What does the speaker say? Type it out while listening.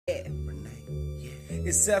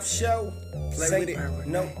It's Seth Show. Play with it.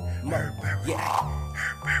 No more. Yeah.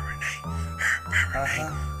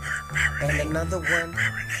 And another one.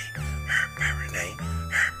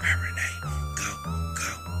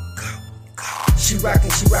 She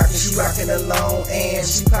rockin' alone, and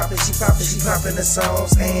she poppin' the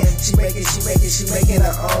songs, and she making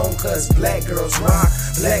her own, cause black girls rock,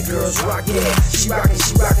 yeah. She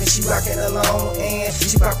rockin' alone, and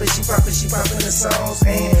she poppin' the songs,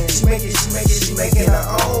 and she making her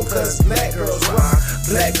own, cause black girls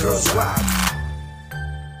rock.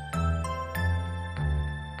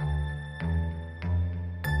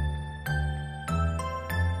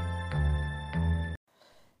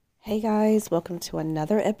 Hey guys, welcome to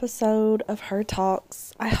another episode of Her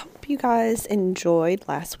Talks. I hope you guys enjoyed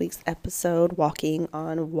last week's episode, Walking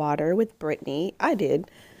on Water with Brittany. I did.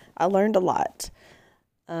 I learned a lot.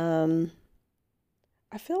 I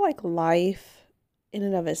feel like life in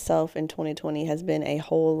and of itself in 2020 has been a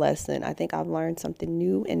whole lesson. I think I've learned something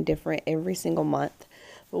new and different every single month.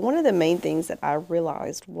 But one of the main things that I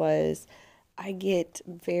realized was I get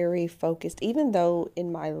very focused, even though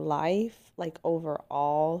in my life, like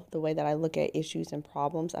overall, the way that I look at issues and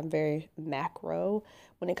problems, I'm very macro.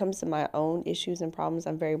 When it comes to my own issues and problems,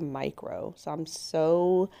 I'm very micro. So I'm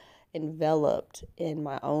so enveloped in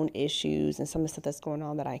my own issues and some of the stuff that's going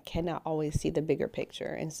on that I cannot always see the bigger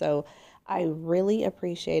picture. And so I really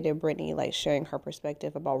appreciated Brittany like sharing her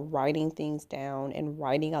perspective about writing things down and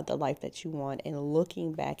writing out the life that you want and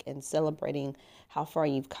looking back and celebrating how far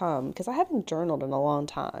you've come, because I haven't journaled in a long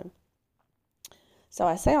time. So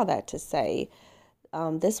I say all that to say,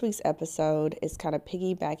 this week's episode is kind of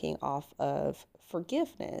piggybacking off of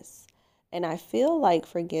forgiveness. And I feel like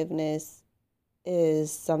forgiveness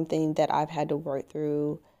is something that I've had to work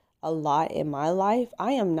through a lot in my life.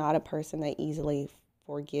 I am not a person that easily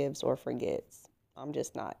forgives or forgets. I'm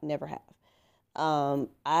just not, never have.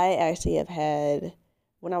 I actually have had,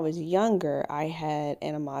 when I was younger, I had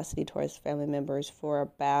animosity towards family members for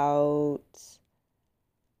about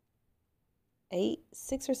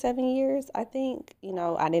 6 or 7 years, I think.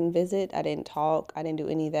 I didn't visit, I didn't talk, I didn't do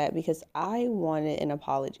any of that because I wanted an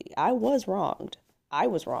apology. I was wronged.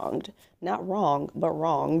 Not wrong, but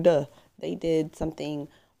wronged. They did something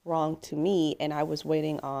wrong to me, and I was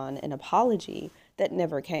waiting on an apology that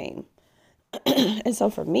never came. And so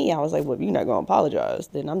for me, I was like, well, if you're not going to apologize,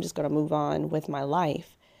 then I'm just going to move on with my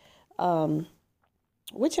life.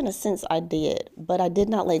 Which in a sense I did, but I did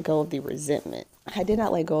not let go of the resentment. I did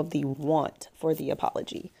not let go of the want for the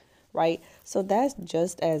apology, right? So that's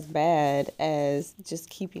just as bad as just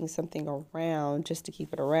keeping something around just to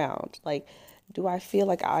keep it around. Like, do I feel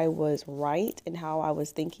like I was right in how I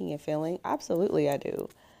was thinking and feeling? Absolutely, I do.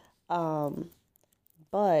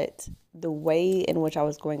 But the way in which I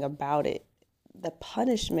was going about it, the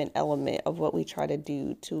punishment element of what we try to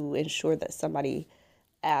do to ensure that somebody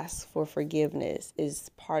asks for forgiveness is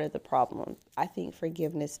part of the problem. I think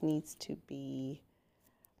forgiveness needs to be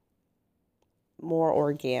more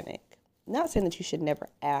organic. Not saying that you should never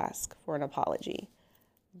ask for an apology,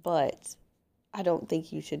 but I don't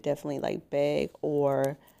think you should definitely like beg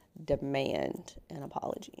or demand an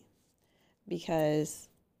apology, because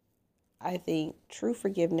I think true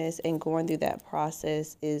forgiveness and going through that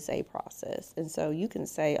process is a process. And so you can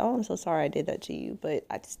say, oh, I'm so sorry I did that to you, but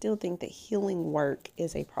I still think that healing work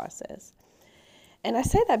is a process. And I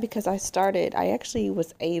say that because I actually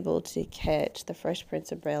was able to catch the Fresh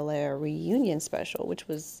Prince of Bel-Air reunion special, which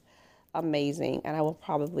was amazing. And I will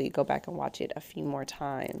probably go back and watch it a few more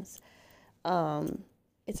times.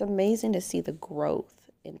 It's amazing to see the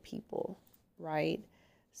growth in people, right?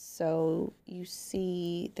 So you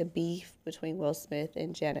see the beef between Will Smith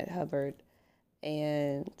and Janet Hubbard,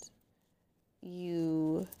 and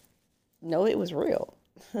you know it was real.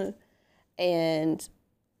 And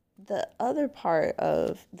the other part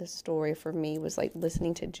of the story for me was like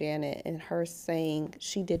listening to Janet and her saying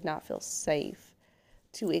she did not feel safe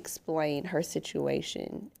to explain her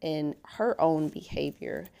situation and her own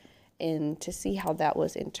behavior, and to see how that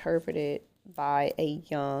was interpreted by a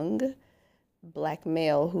young Black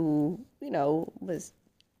male who, was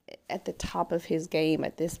at the top of his game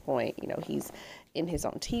at this point. He's in his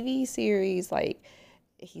own TV series, like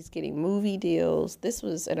he's getting movie deals. This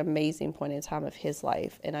was an amazing point in time of his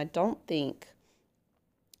life. And I don't think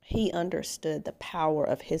he understood the power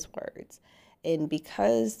of his words. And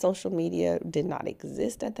because social media did not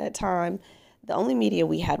exist at that time, the only media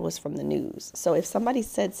we had was from the news. So if somebody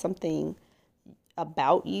said something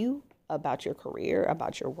about you, about your career,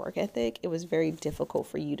 about your work ethic, it was very difficult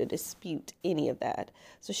for you to dispute any of that.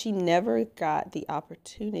 So she never got the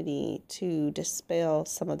opportunity to dispel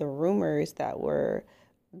some of the rumors that were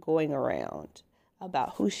going around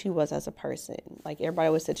about who she was as a person. Like everybody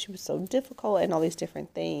always said she was so difficult and all these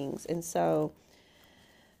different things. And so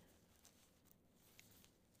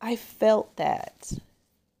I felt that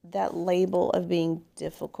label of being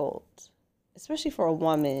difficult, especially for a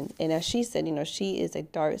woman. And as she said, she is a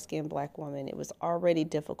dark-skinned Black woman. It was already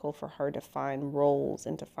difficult for her to find roles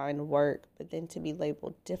and to find work, but then to be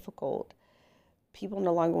labeled difficult, people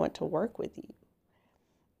no longer want to work with you.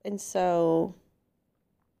 And so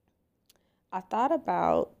I thought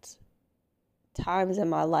about times in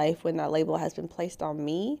my life when that label has been placed on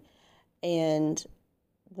me, and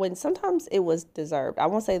when sometimes it was deserved. I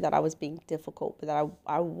won't say that I was being difficult, but that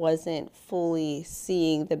I wasn't fully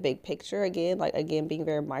seeing the big picture again, being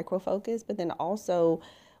very micro-focused. But then also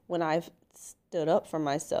when I've stood up for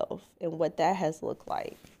myself and what that has looked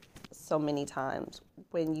like so many times.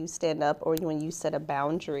 When you stand up or when you set a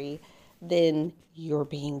boundary, then you're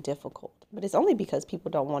being difficult. But it's only because people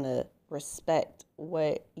don't want to respect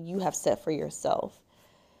what you have set for yourself.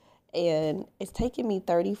 And it's taken me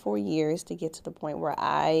 34 years to get to the point where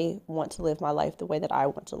I want to live my life the way that I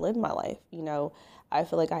want to live my life. I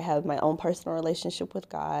feel like I have my own personal relationship with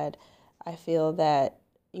God. I feel that,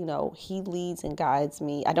 He leads and guides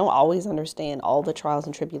me. I don't always understand all the trials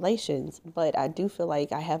and tribulations, but I do feel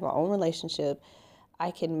like I have my own relationship.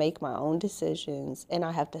 I can make my own decisions, and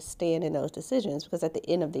I have to stand in those decisions because at the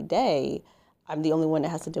end of the day, I'm the only one that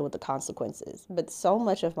has to deal with the consequences. But so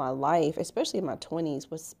much of my life, especially in my 20s,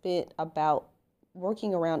 was spent about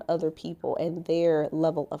working around other people and their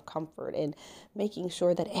level of comfort and making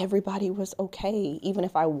sure that everybody was okay, even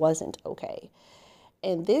if I wasn't okay.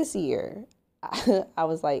 And this year, I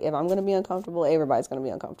was like, if I'm going to be uncomfortable, everybody's going to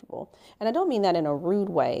be uncomfortable. And I don't mean that in a rude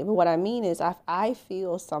way, but what I mean is I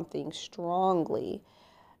feel something strongly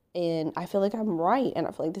and I feel like I'm right and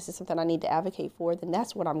I feel like this is something I need to advocate for, then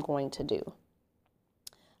that's what I'm going to do.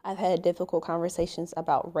 I've had difficult conversations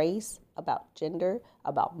about race, about gender,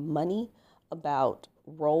 about money, about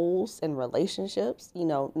roles and relationships,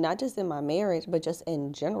 not just in my marriage, but just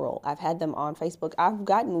in general. I've had them on Facebook. I've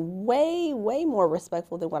gotten way, way more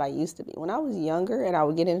respectful than what I used to be. When I was younger and I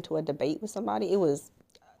would get into a debate with somebody, it was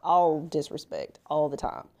all disrespect all the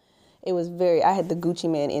time. I had the Gucci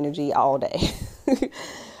Man energy all day.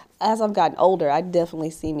 As I've gotten older, I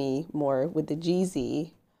definitely see me more with the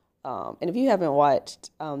Jeezy. And if you haven't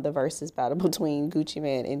watched the versus battle between Gucci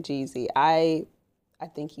Man and Jeezy, I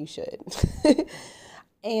think you should.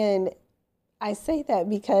 And I say that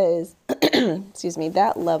because, excuse me,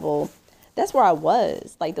 that level, that's where I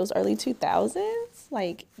was, like those early 2000s.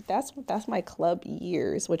 Like that's my club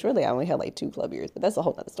years, which really I only had like 2 club years, but that's a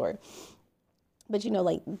whole nother story. But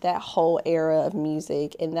like that whole era of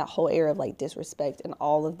music and that whole era of like disrespect and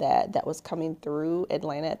all of that was coming through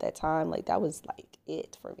Atlanta at that time, like that was like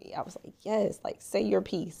it for me. I was like, yes, like say your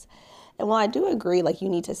piece. And while I do agree, like you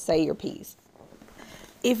need to say your piece,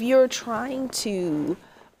 if you're trying to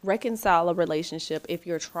reconcile a relationship, if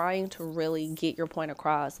you're trying to really get your point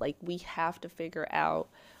across, like we have to figure out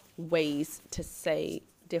ways to say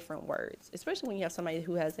different words, especially when you have somebody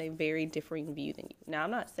who has a very differing view than you. Now,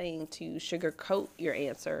 I'm not saying to sugarcoat your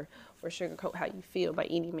answer or sugarcoat how you feel by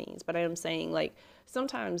any means, but I am saying like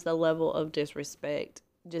sometimes the level of disrespect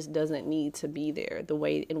just doesn't need to be there the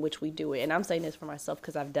way in which we do it. And I'm saying this for myself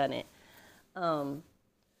because I've done it.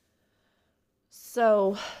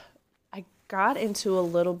 So I got into a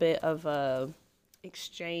little bit of a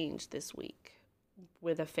exchange this week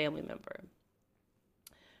with a family member.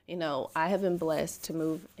 I have been blessed to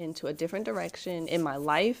move into a different direction in my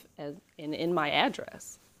life and in my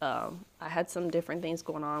address. I had some different things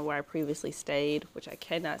going on where I previously stayed, which I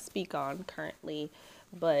cannot speak on currently,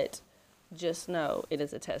 but just know it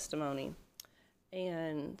is a testimony.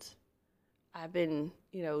 And I've been,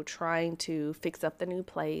 trying to fix up the new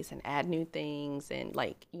place and add new things and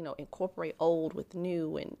incorporate old with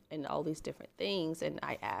new and all these different things. And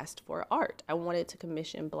I asked for art. I wanted to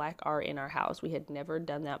commission Black art in our house. We had never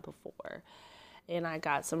done that before. And I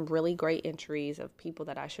got some really great entries of people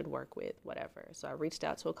that I should work with, whatever. So I reached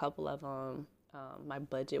out to a couple of them. My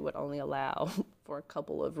budget would only allow for a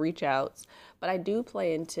couple of reach outs, but I do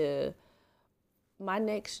plan to my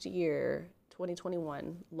next year,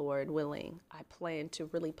 2021, Lord willing, I plan to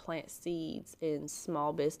really plant seeds in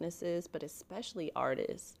small businesses, but especially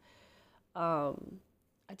artists. I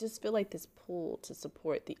just feel like this pull to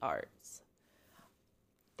support the arts.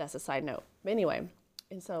 That's a side note. But anyway,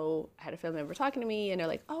 and so I had a family member talking to me and they're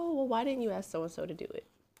like, oh, well, why didn't you ask so-and-so to do it?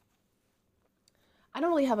 I don't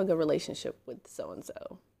really have a good relationship with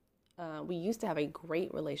so-and-so. We used to have a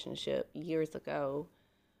great relationship years ago.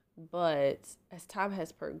 But as time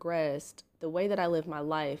has progressed, the way that I live my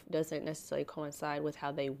life doesn't necessarily coincide with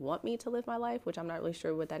how they want me to live my life, which I'm not really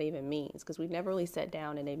sure what that even means because we've never really sat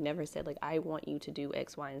down and they've never said, like, I want you to do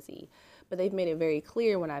X, Y, and Z. But they've made it very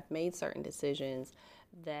clear when I've made certain decisions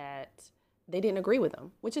that they didn't agree with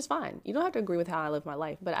them, which is fine. You don't have to agree with how I live my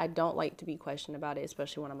life, but I don't like to be questioned about it,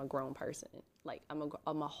 especially when I'm a grown person. Like,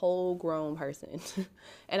 I'm a whole grown person,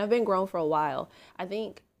 and I've been grown for a while. I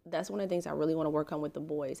think that's one of the things I really want to work on with the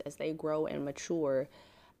boys as they grow and mature.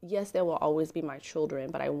 Yes, they will always be my children,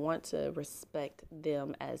 but I want to respect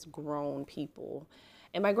them as grown people.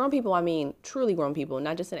 And by grown people, I mean truly grown people,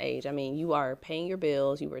 not just in age. I mean, you are paying your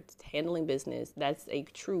bills, you are handling business. That's a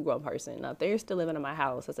true grown person. Now, if they're still living in my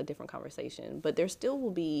house, that's a different conversation. But there still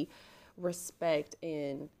will be respect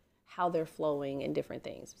in how they're flowing and different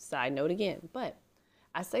things. Side note again. But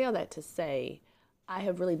I say all that to say I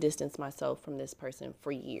have really distanced myself from this person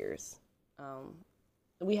for years.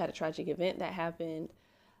 We had a tragic event that happened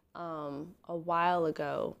a while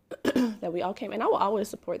ago that we all came, and I will always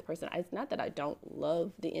support the person. It's not that I don't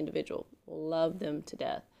love the individual, love them to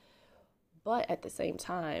death, but at the same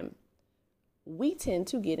time, we tend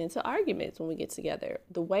to get into arguments when we get together.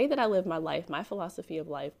 The way that I live my life, my philosophy of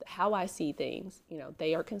life, how I see things,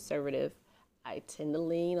 they are conservative. I tend to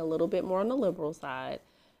lean a little bit more on the liberal side.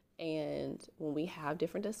 And when we have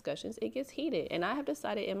different discussions, it gets heated. And I have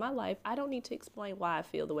decided in my life, I don't need to explain why I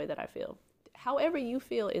feel the way that I feel. However you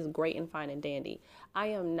feel is great and fine and dandy. I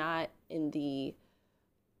am not in the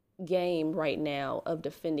game right now of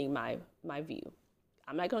defending my view.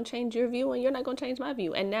 I'm not going to change your view and you're not going to change my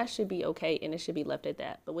view. And that should be okay and it should be left at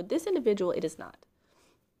that. But with this individual, it is not.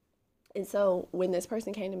 And so when this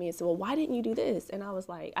person came to me and said, well, why didn't you do this? And I was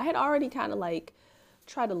like, I had already kind of like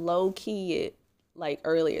tried to low key it like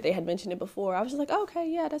earlier. They had mentioned it before. I was just like, oh, okay,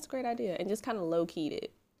 yeah, that's a great idea. And just kind of low keyed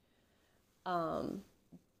it.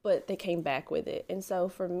 But they came back with it. And so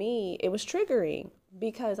for me, it was triggering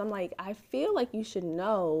because I'm like, I feel like you should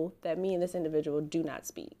know that me and this individual do not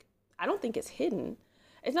speak. I don't think it's hidden.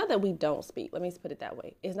 It's not that we don't speak. Let me put it that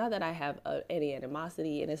way. It's not that I have any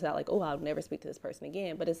animosity and it's not like, oh, I'll never speak to this person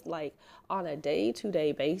again. But it's like on a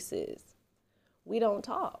day-to-day basis, we don't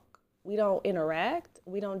talk. We don't interact.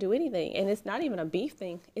 We don't do anything. And it's not even a beef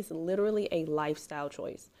thing. It's literally a lifestyle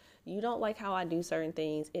choice. You don't like how I do certain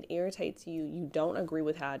things. It irritates you. You don't agree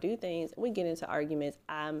with how I do things. We get into arguments.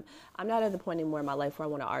 I'm not at the point anymore in my life where I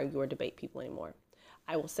want to argue or debate people anymore.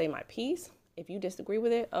 I will say my piece. If you disagree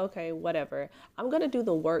with it, okay, whatever. I'm going to do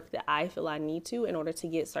the work that I feel I need to in order to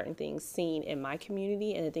get certain things seen in my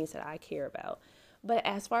community and the things that I care about. But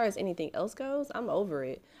as far as anything else goes, I'm over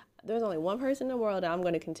it. There's only one person in the world that I'm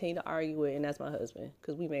going to continue to argue with, and that's my husband,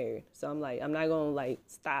 because we married. So I'm like, I'm not going to like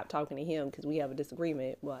stop talking to him because we have a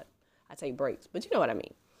disagreement, but I take breaks. But you know what I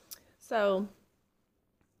mean. So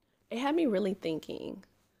it had me really thinking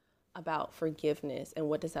about forgiveness and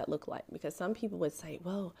what does that look like? Because some people would say,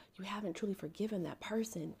 well, you haven't truly forgiven that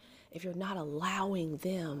person if you're not allowing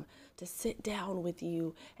them to sit down with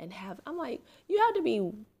you and have, I'm like, you have to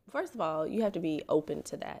be, first of all, you have to be open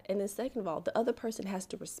to that. And then second of all, the other person has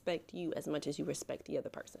to respect you as much as you respect the other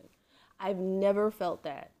person. I've never felt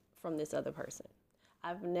that from this other person.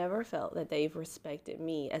 I've never felt that they've respected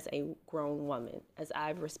me as a grown woman, as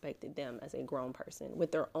I've respected them as a grown person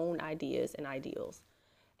with their own ideas and ideals.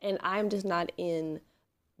 And I'm just not in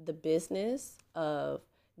the business of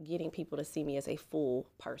getting people to see me as a full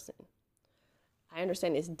person. I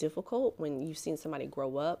understand it's difficult when you've seen somebody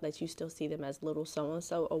grow up that you still see them as little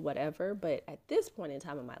so-and-so or whatever. But at this point in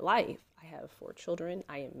time in my life, I have 4 children.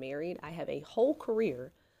 I am married. I have a whole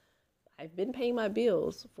career. I've been paying my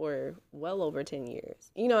bills for well over 10 years.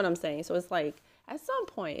 You know what I'm saying? So it's like, at some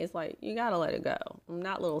point, it's like, you got to let it go. I'm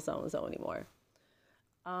not little so-and-so anymore.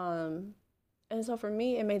 And so for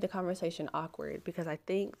me, it made the conversation awkward because I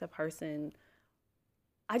think the person,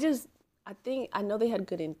 I know they had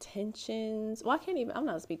good intentions. Well, I'm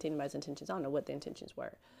not speaking to anybody's intentions. I don't know what the intentions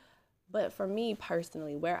were. But for me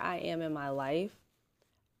personally, where I am in my life,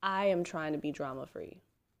 I am trying to be drama free.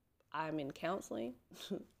 I'm in counseling.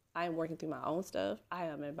 I am working through my own stuff. I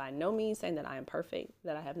am by no means saying that I am perfect,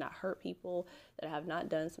 that I have not hurt people, that I have not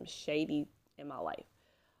done some shady in my life.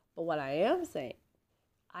 But what I am saying,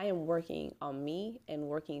 I am working on me and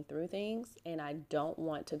working through things, and I don't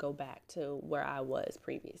want to go back to where I was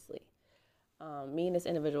previously. Me and this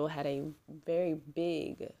individual had a very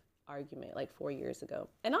big argument like 4 years ago.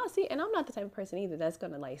 And I'm not the type of person either that's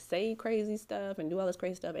going to like say crazy stuff and do all this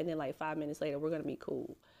crazy stuff, and then like 5 minutes later, we're going to be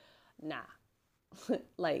cool. Nah.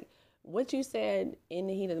 Like, what you said in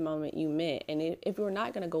the heat of the moment, you meant. And if you're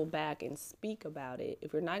not going to go back and speak about it,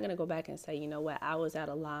 if you're not going to go back and say, you know what, I was out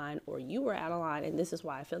of line or you were out of line and this is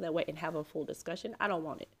why I feel that way, and have a full discussion, I don't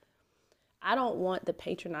want it. I don't want the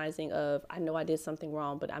patronizing of, I know I did something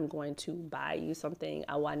wrong, but I'm going to buy you something.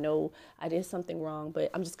 Oh, I know I did something wrong, but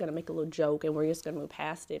I'm just going to make a little joke and we're just going to move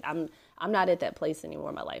past it. I'm not at that place anymore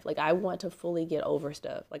in my life. Like, I want to fully get over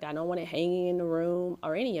stuff. Like, I don't want it hanging in the room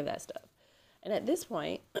or any of that stuff. And at this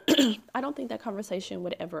point, I don't think that conversation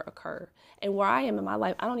would ever occur. And where I am in my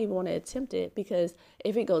life, I don't even want to attempt it, because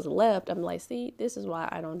if it goes left, I'm like, see, this is why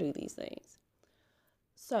I don't do these things.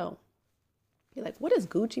 So you're like, what does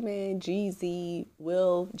Gucci Mane, Jeezy,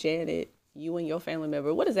 Will, Janet, you and your family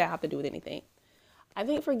member, what does that have to do with anything? I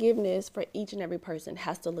think forgiveness for each and every person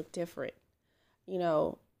has to look different. You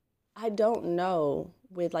know, I don't know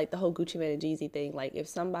with like the whole Gucci Mane and Jeezy thing, like if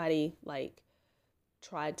somebody like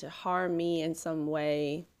tried to harm me in some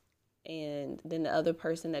way and then the other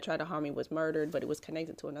person that tried to harm me was murdered, but it was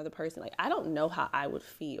connected to another person, like I don't know how I would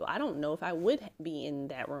feel. I don't know if I would be in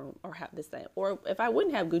that room or have this thing, or if I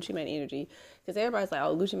wouldn't have Gucci Mane energy, because everybody's like,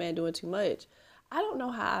 oh, Gucci Mane doing too much. I don't know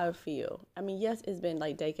how I would feel. I mean, yes, it's been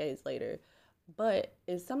like decades later, but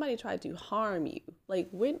if somebody tried to harm you, like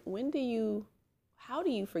how do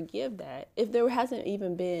you forgive that if there hasn't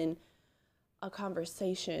even been a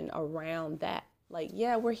conversation around that? Like,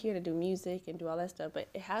 yeah, we're here to do music and do all that stuff,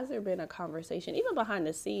 but has there been a conversation, even behind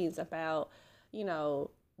the scenes, about, you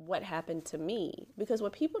know, what happened to me? Because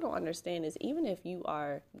what people don't understand is, even if you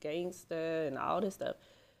are gangster and all this stuff,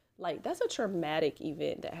 like, that's a traumatic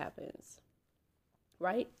event that happens,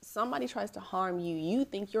 right? Somebody tries to harm you, you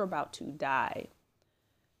think you're about to die.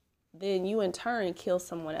 Then you in turn kill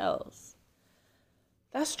someone else.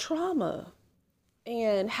 That's trauma.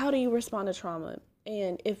 And how do you respond to trauma?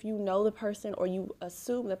 And if you know the person, or you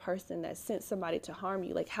assume the person that sent somebody to harm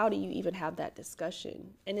you, like, how do you even have that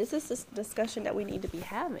discussion? And is this a discussion that we need to be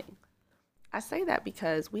having? I say that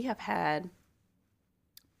because we have had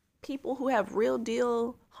people who have real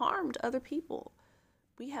deal harmed other people.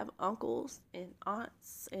 We have uncles and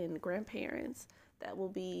aunts and grandparents that will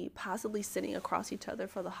be possibly sitting across each other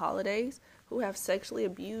for the holidays, who have sexually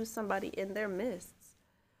abused somebody in their midst,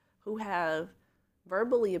 who have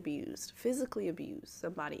verbally abused, physically abused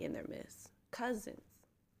somebody in their midst, cousins,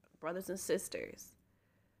 brothers and sisters.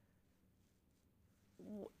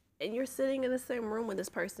 And you're sitting in the same room with this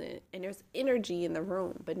person, and there's energy in the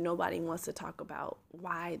room, but nobody wants to talk about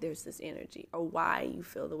why there's this energy or why you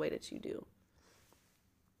feel the way that you do.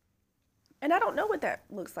 And I don't know what that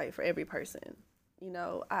looks like for every person. You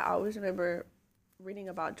know, I always remember reading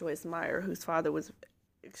about Joyce Meyer, whose father was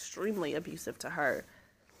extremely abusive to her,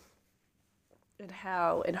 and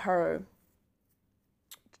how in her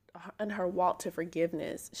walk to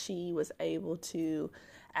forgiveness, she was able to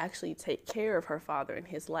actually take care of her father in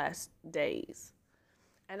his last days.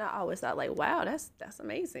 And I always thought, like, wow, that's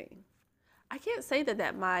amazing. I can't say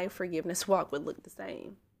that my forgiveness walk would look the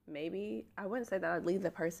same. Maybe I wouldn't say that I'd leave the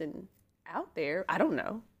person out there. I don't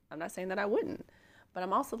know. I'm not saying that I wouldn't. But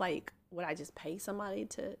I'm also like, would I just pay somebody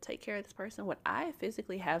to take care of this person? Would I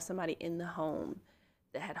physically have somebody in the home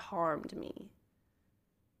that had harmed me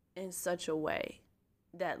in such a way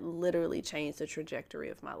that literally changed the trajectory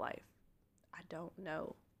of my life? I don't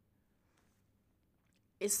know.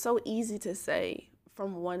 It's so easy to say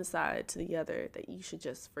from one side to the other that you should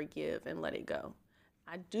just forgive and let it go.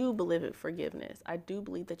 I do believe in forgiveness. I do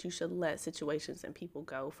believe that you should let situations and people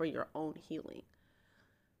go for your own healing.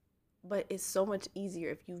 But it's so much easier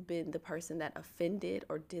if you've been the person that offended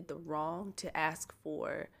or did the wrong to ask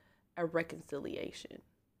for a reconciliation,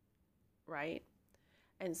 right?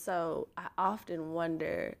 And so I often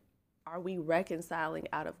wonder, are we reconciling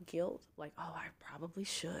out of guilt? Like, oh, I probably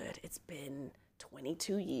should. It's been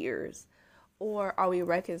 22 years. Or are we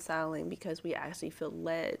reconciling because we actually feel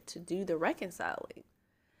led to do the reconciling?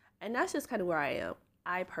 And that's just kind of where I am.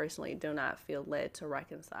 I personally do not feel led to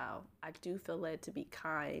reconcile. I do feel led to be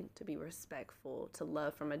kind, to be respectful, to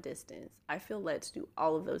love from a distance. I feel led to do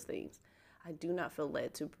all of those things. I do not feel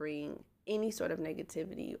led to bring any sort of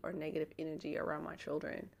negativity or negative energy around my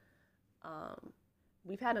children.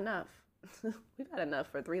 We've had enough. We've had enough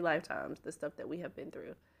for 3 lifetimes, the stuff that we have been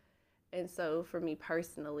through. And so for me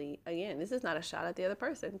personally, again, this is not a shot at the other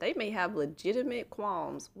person. They may have legitimate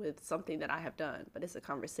qualms with something that I have done, but it's a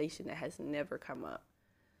conversation that has never come up.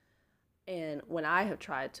 And when I have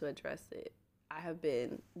tried to address it, I have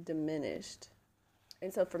been diminished.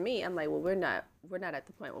 And so for me, I'm like, well, we're not at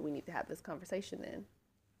the point where we need to have this conversation then.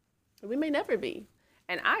 We may never be.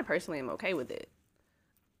 And I personally am okay with it.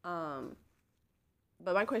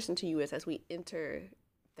 But my question to you is, as we enter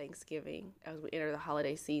Thanksgiving, as we enter the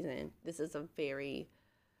holiday season, this is a very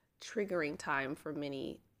triggering time for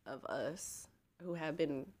many of us who have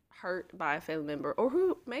been hurt by a family member or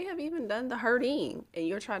who may have even done the hurting, and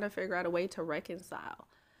you're trying to figure out a way to reconcile.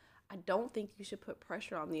 I don't think you should put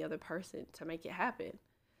pressure on the other person to make it happen.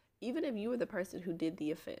 Even if you were the person who did the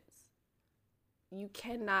offense, you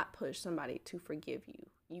cannot push somebody to forgive you.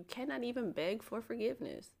 You cannot even beg for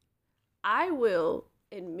forgiveness. I will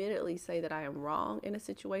admittedly say that I am wrong in a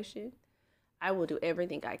situation. I will do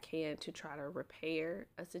everything I can to try to repair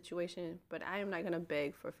a situation, but I am not going to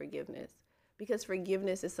beg for forgiveness, because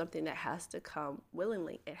forgiveness is something that has to come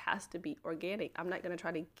willingly. It has to be organic. I'm not going to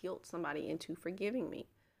try to guilt somebody into forgiving me.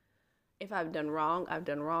 If I've done wrong, I've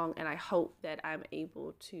done wrong, and I hope that I'm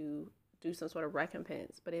able to do some sort of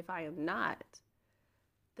recompense. But if I am not,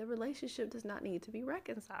 the relationship does not need to be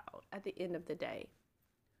reconciled at the end of the day.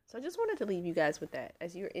 So I just wanted to leave you guys with that.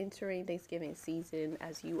 As you're entering Thanksgiving season,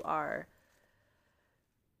 as you are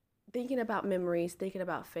thinking about memories, thinking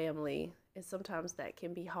about family, and sometimes that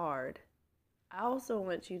can be hard, I also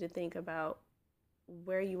want you to think about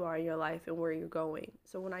where you are in your life and where you're going.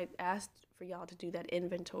 So when I asked for y'all to do that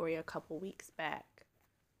inventory a couple weeks back,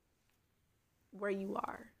 where you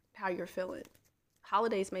are, how you're feeling.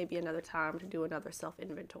 Holidays may be another time to do another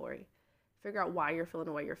self-inventory. Figure out why you're feeling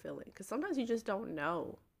the way you're feeling. Because sometimes you just don't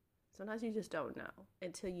know. Sometimes you just don't know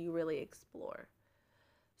until you really explore.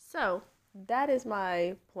 So that is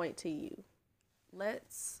my point to you.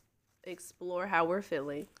 Let's explore how we're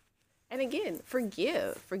feeling. And again,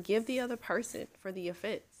 forgive the other person for the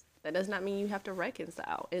offense. That does not mean you have to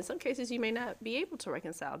reconcile. In some cases, you may not be able to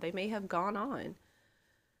reconcile. They may have gone on.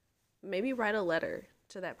 Maybe write a letter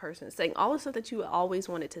to that person saying all the stuff that you always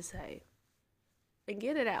wanted to say and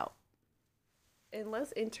get it out. And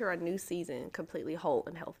let's enter a new season completely whole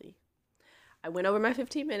and healthy. I went over my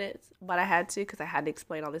 15 minutes, but I had to because I had to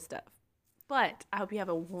explain all this stuff. But I hope you have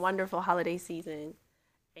a wonderful holiday season,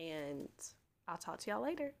 and I'll talk to y'all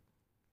later.